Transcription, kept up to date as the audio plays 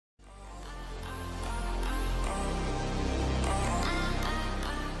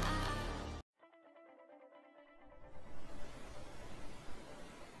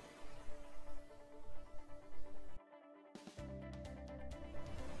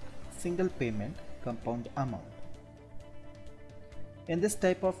single payment compound amount. In this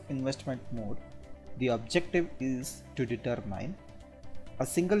type of investment mode, the objective is to determine a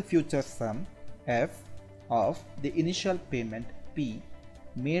single future sum f of the initial payment p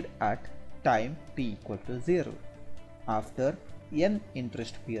made at time t equal to 0 after n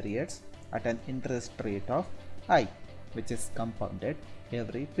interest periods at an interest rate of I, which is compounded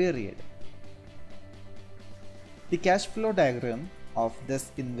every period. The cash flow diagram of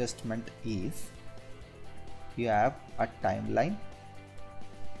this investment is, you have a timeline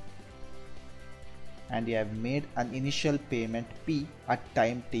and you have made an initial payment P at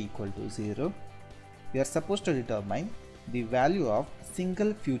time t equal to 0. You are supposed to determine the value of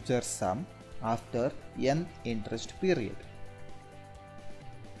single future sum after n interest period.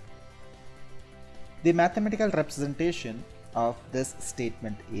 The mathematical representation of this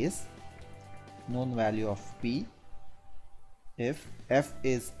statement is known value of P if f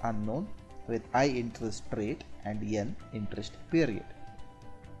is unknown with I interest rate and n interest period,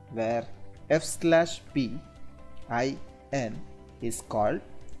 where f/p I n is called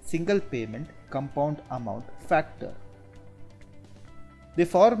single payment compound amount factor. The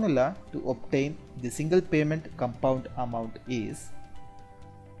formula to obtain the single payment compound amount is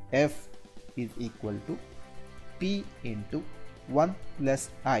f is equal to p into 1 plus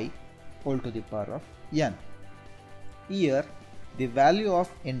I whole to the power of n. Here the value of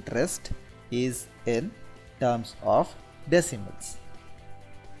interest is in terms of decimals.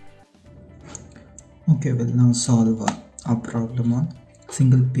 Okay, we'll now solve a problem on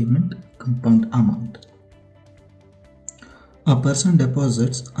single payment compound amount. A person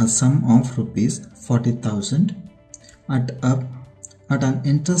deposits a sum of rupees 40,000 at an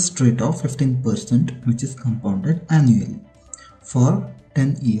interest rate of 15%, which is compounded annually for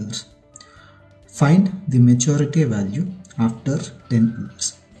 10 years. Find the maturity value after 10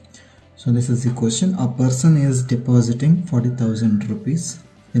 years. So this is the question. A person is depositing 40,000 rupees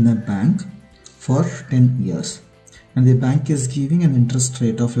in a bank for 10 years and the bank is giving an interest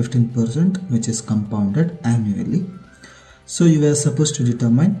rate of 15%, which is compounded annually. So you are supposed to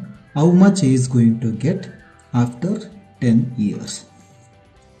determine how much he is going to get after 10 years.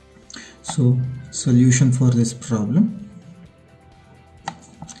 So solution for this problem,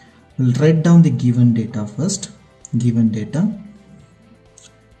 we'll write down the given data first. Given data,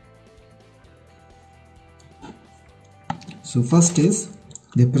 so first is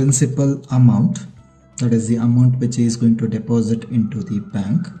the principal amount, that is the amount which he is going to deposit into the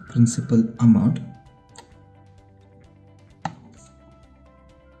bank, principal amount.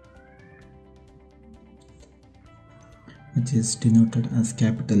 Which is denoted as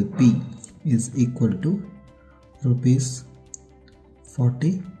capital P, is equal to rupees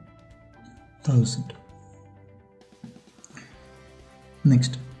 40,000.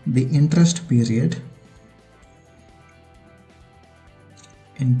 Next, the interest period,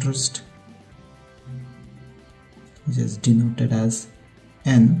 interest, which is denoted as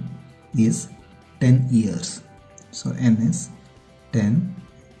N, is 10 years. So N is 10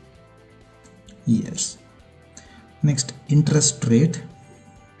 years. Next, interest rate,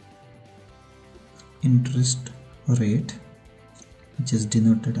 which is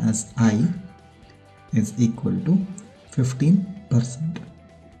denoted as I, is equal to 15%.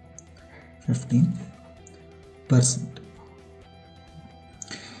 15%.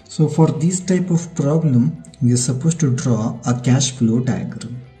 So for this type of problem, we are supposed to draw a cash flow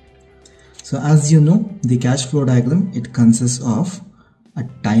diagram. So as you know, the cash flow diagram, it consists of a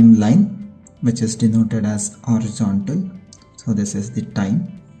timeline, which is denoted as horizontal. So this is the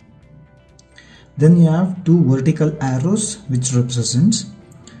time. Then you have two vertical arrows, which represents,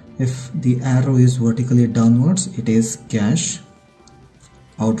 if the arrow is vertically downwards, it is cash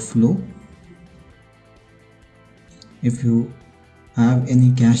outflow. If you have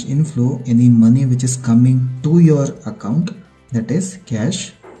any cash inflow, any money which is coming to your account, that is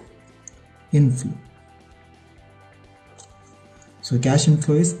cash inflow. So cash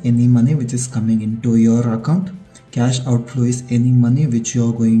inflow is any money which is coming into your account. Cash outflow is any money which you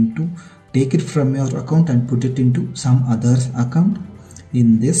are going to take it from your account and put it into some other's account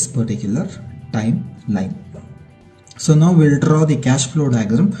in this particular timeline. So now we'll draw the cash flow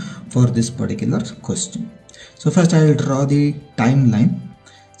diagram for this particular question. So first I will draw the timeline.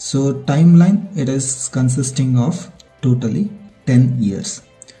 So timeline, it is consisting of totally 10 years.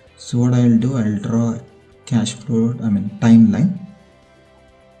 So what I will do, I will draw cash flow, timeline.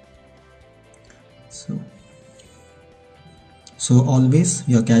 So always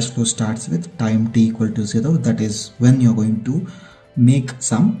your cash flow starts with time t equal to 0. That is when you're going to make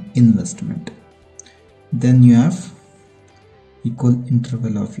some investment. Then you have equal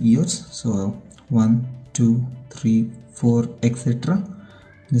interval of years. So 1, 2, 3, 4, etc.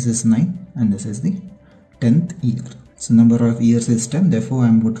 This is 9 and this is the 10th year. So number of years is 10. Therefore, I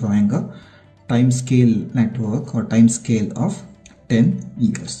am drawing a time scale network or time scale of 10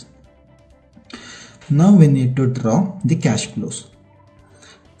 years. Now we need to draw the cash flows.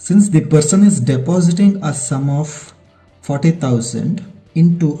 Since the person is depositing a sum of 40,000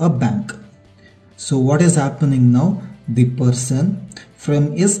 into a bank. So what is happening now? The person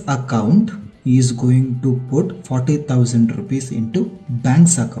from his account is going to put 40,000 rupees into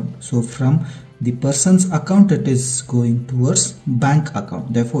bank's account. So from the person's account it is going towards bank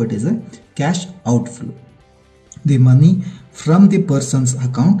account. Therefore it is a cash outflow. The money from the person's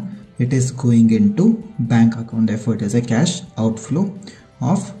account, it is going into bank account. Therefore it is a cash outflow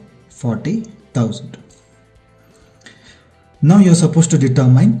of 40,000. Now you are supposed to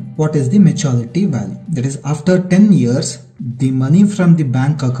determine what is the maturity value. That is, after 10 years, the money from the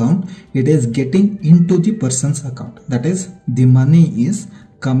bank account, it is getting into the person's account. That is, the money is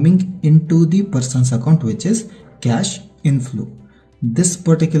coming into the person's account, which is cash inflow. This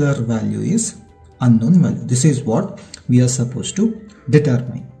particular value is unknown value. This is what we are supposed to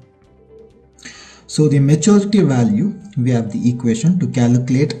determine. So the maturity value, we have the equation to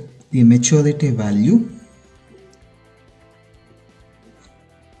calculate the maturity value.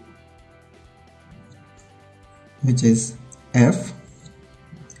 Which is F.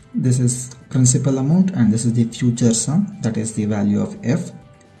 This is principal amount and this is the future sum. That is, the value of F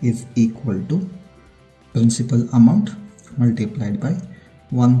is equal to principal amount multiplied by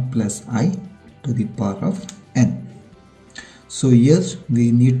 1 plus I to the power of n. So here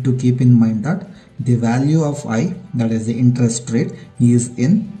we need to keep in mind that the value of I, that is the interest rate, is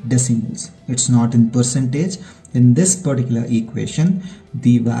in decimals. It's not in percentage. In this particular equation,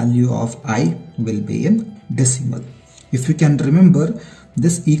 the value of I will be in decimal. If you can remember,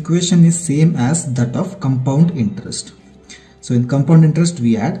 this equation is same as that of compound interest. So in compound interest,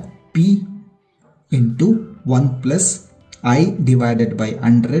 we add P into 1 plus I divided by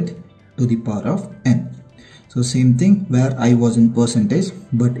 100 to the power of n. So same thing where I was in percentage,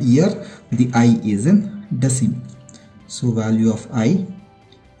 but here the I is in decimal. So value of I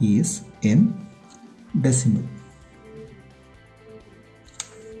is in decimal.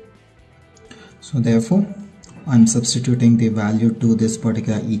 So therefore I am substituting the value to this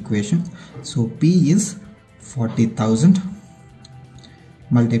particular equation. So P is 40,000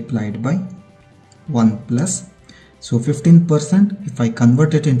 multiplied by 1 plus, so 15%, if I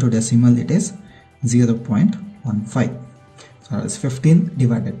convert it into decimal, it is 0.15. So that is 15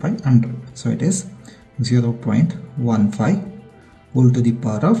 divided by 100. So it is 0.15 whole to the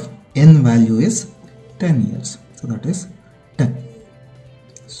power of n value is 10 years. So that is 10.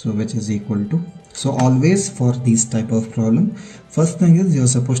 So which is equal to, so always for this type of problem, first thing is you are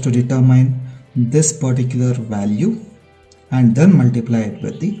supposed to determine this particular value and then multiply it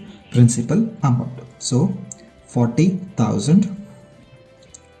with the principal amount. So 40,000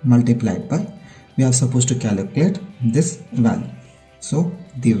 multiplied by, we are supposed to calculate this value. So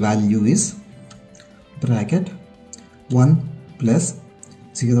the value is bracket 1 plus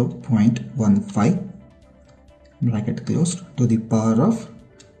 0.15 bracket closed to the power of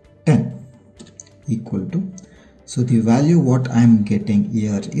 10 equal to, so the value what I am getting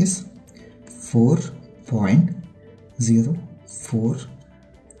here is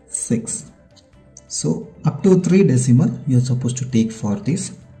 4.046. So up to 3 decimal you are supposed to take for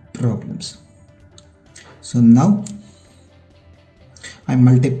these problems. So now I am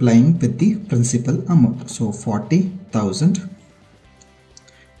multiplying with the principal amount. So 40,000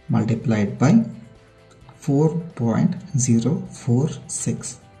 multiplied by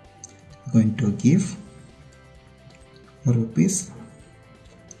 4.046 going to give rupees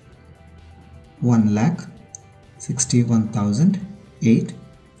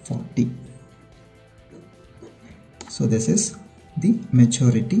 1,61,840. So this is the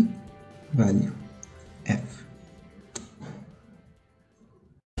maturity value F.